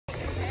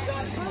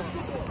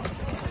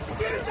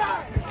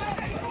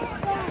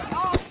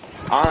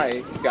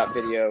I got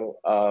video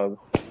of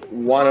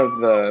one of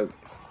the,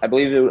 I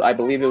believe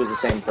it was the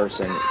same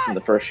person from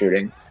the first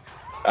shooting.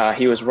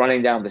 He was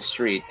running down the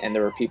street, and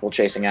there were people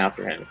chasing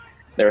after him.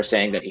 They were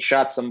saying that he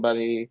shot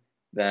somebody,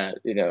 that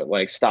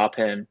like stop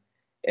him,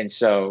 and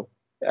so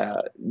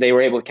they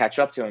were able to catch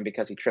up to him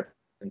because he tripped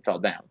and fell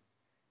down.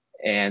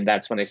 And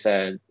that's when they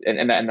said,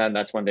 and then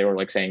that's when they were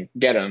like saying,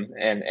 "Get him!"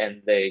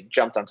 And they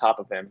jumped on top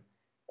of him,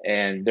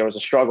 and there was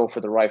a struggle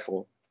for the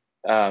rifle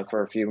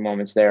for a few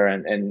moments there,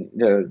 and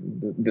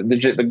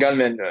the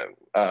gunman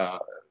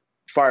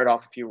fired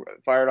off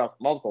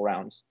multiple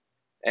rounds,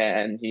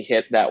 and he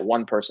hit that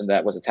one person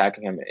that was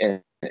attacking him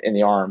in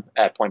the arm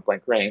at point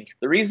blank range.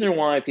 The reason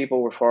why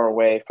people were far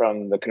away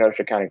from the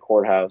Kenosha County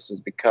Courthouse is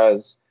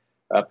because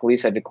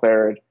police had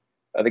declared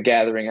the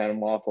gathering an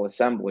unlawful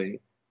assembly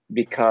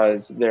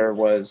because there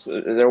was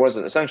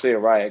essentially a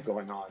riot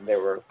going on. They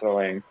were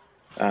throwing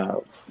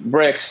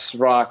bricks,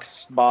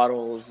 rocks,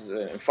 bottles,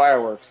 and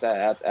fireworks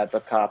at the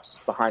cops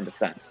behind the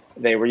fence.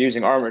 They were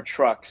using armored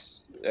trucks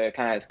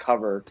kind of as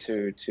cover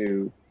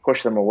to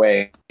push them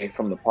away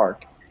from the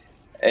park.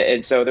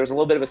 And so there was a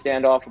little bit of a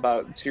standoff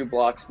about 2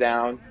 blocks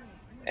down,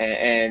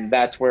 and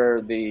that's where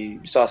you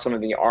saw some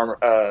of the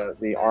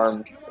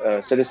armed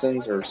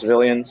citizens or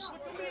civilians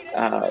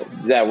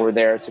that were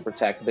there to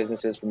protect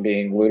businesses from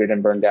being looted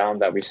and burned down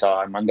that we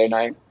saw on Monday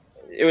night.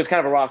 It was kind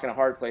of a rock and a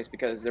hard place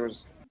because there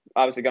was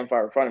obviously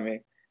gunfire in front of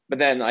me, but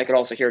then I could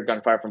also hear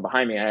gunfire from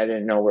behind me, and I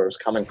didn't know where it was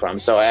coming from.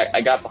 So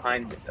I got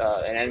behind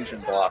an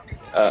engine block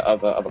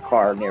of a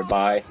car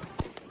nearby,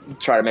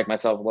 try to make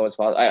myself as low as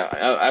possible.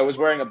 I was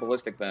wearing a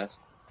ballistic vest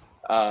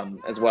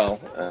as well,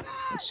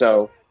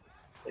 so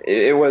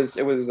it was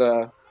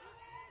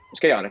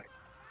chaotic.